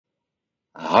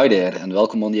Hi there, and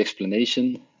welcome on the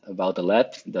explanation about the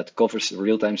lab that covers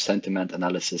real-time sentiment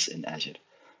analysis in Azure.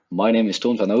 My name is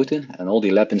Toon van Outen, and all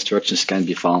the lab instructions can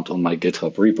be found on my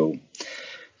GitHub repo.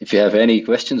 If you have any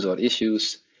questions or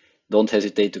issues, don't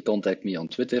hesitate to contact me on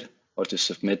Twitter or to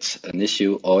submit an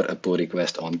issue or a pull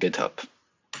request on GitHub.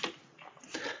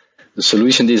 The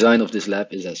solution design of this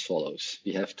lab is as follows.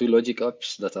 We have two logic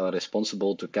apps that are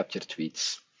responsible to capture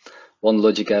tweets. One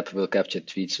logic app will capture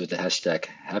tweets with the hashtag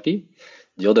happy.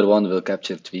 The other one will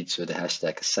capture tweets with the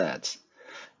hashtag sad.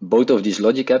 Both of these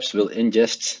logic apps will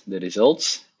ingest the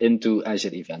results into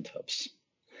Azure Event Hubs.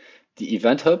 The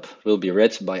Event Hub will be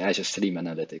read by Azure Stream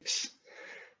Analytics.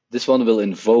 This one will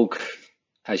invoke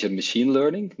Azure Machine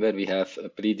Learning, where we have a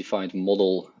predefined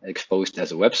model exposed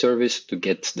as a web service to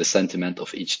get the sentiment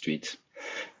of each tweet.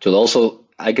 It will also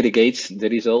aggregate the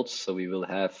results, so we will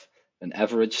have an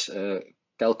average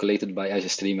calculated by Azure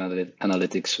Stream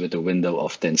Analytics with a window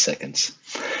of 10 seconds.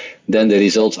 Then the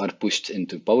results are pushed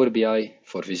into Power BI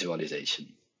for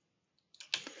visualization.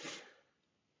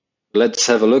 Let's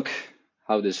have a look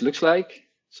how this looks like.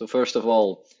 So first of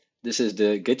all, this is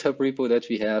the GitHub repo that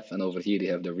we have, and over here you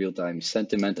have the real-time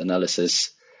sentiment analysis,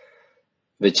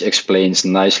 which explains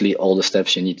nicely all the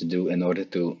steps you need to do in order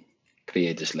to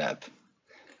create this lab.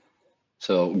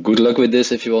 So good luck with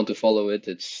this if you want to follow it.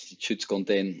 It should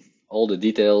contain all the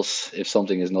details. If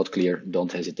something is not clear,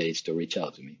 don't hesitate to reach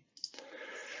out to me.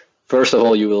 First of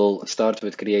all, you will start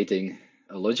with creating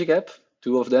a logic app,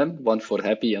 two of them, one for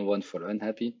happy and one for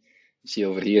unhappy. You see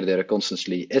over here, they're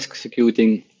constantly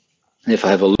executing. If I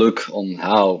have a look on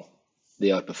how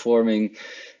they are performing,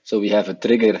 so we have a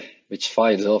trigger which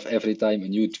fires off every time a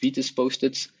new tweet is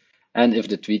posted. And if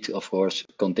the tweet, of course,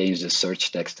 contains the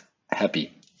search text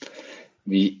happy.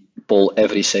 We poll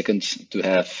every second to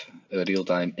have a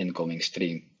real-time incoming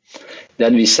stream.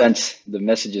 Then we send the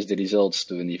messages, the results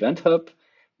to an event hub,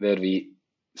 where we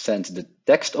send the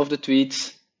text of the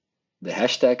tweet, the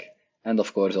hashtag, and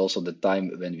of course also the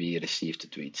time when we received the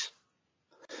tweet.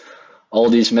 All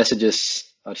these messages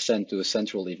are sent to a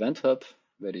central event hub,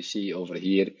 where you see over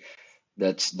here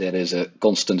that there is a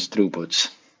constant throughput.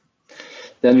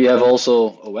 Then we have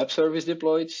also a web service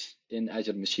deployed in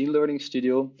Azure Machine Learning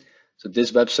Studio. So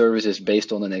this web service is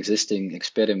based on an existing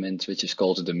experiment, which is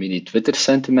called the mini Twitter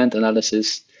sentiment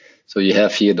analysis. So you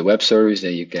have here the web service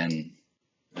and you can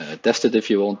test it if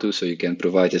you want to. So you can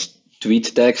provide this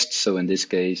tweet text. So in this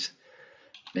case,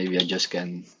 maybe I just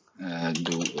can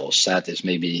do, well, sad is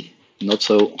maybe not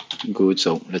so good.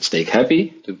 So let's take happy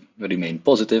to remain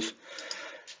positive.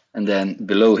 And then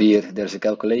below here, there's a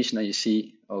calculation and you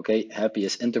see, okay, happy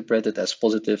is interpreted as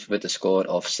positive with a score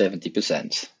of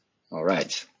 70%. All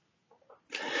right.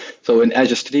 So in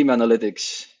Azure Stream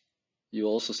Analytics, you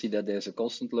also see that there's a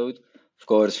constant load. Of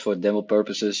course, for demo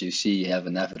purposes, you see you have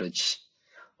an average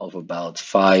of about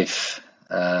five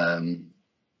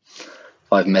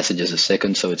messages a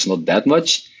second, so it's not that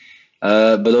much.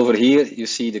 But over here, you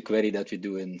see the query that we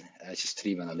do in Azure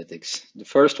Stream Analytics. The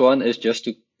first one is just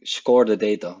to score the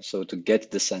data, so to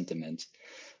get the sentiment.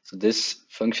 So this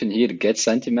function here, get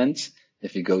sentiment,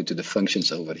 if you go to the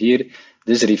functions over here,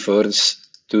 this refers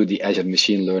to the Azure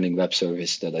Machine Learning web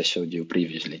service that I showed you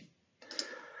previously.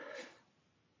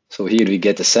 So here we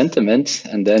get the sentiment,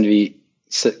 and then we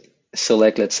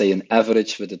select, let's say, an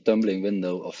average with a tumbling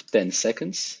window of 10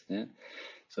 seconds. Yeah?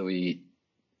 So we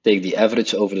take the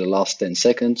average over the last 10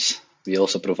 seconds. We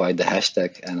also provide the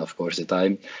hashtag and, of course, the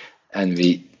time. And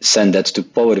we send that to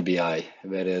Power BI,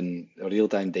 wherein a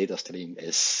real-time data stream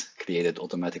is created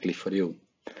automatically for you.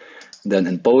 Then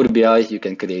in Power BI, you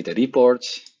can create a report.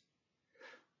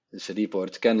 This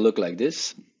report can look like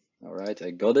this. All right,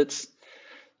 I got it.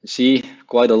 You see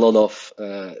quite a lot of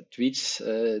tweets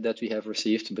that we have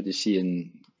received, but you see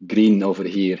in green over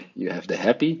here, you have the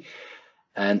happy,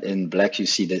 and in black, you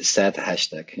see the sad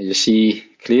hashtag. You see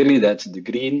clearly that the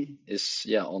green is,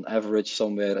 on average,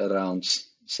 somewhere around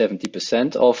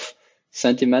 70% of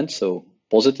sentiment, so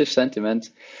positive sentiment,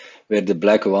 where the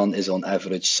black one is on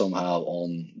average somehow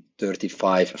on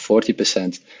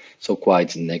 35-40%, so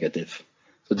quite negative.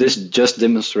 So this just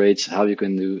demonstrates how you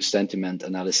can do sentiment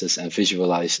analysis and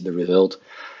visualize the result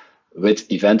with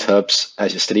Event Hubs,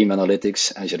 Azure Stream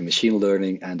Analytics, Azure Machine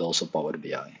Learning, and also Power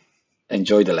BI.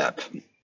 Enjoy the lab.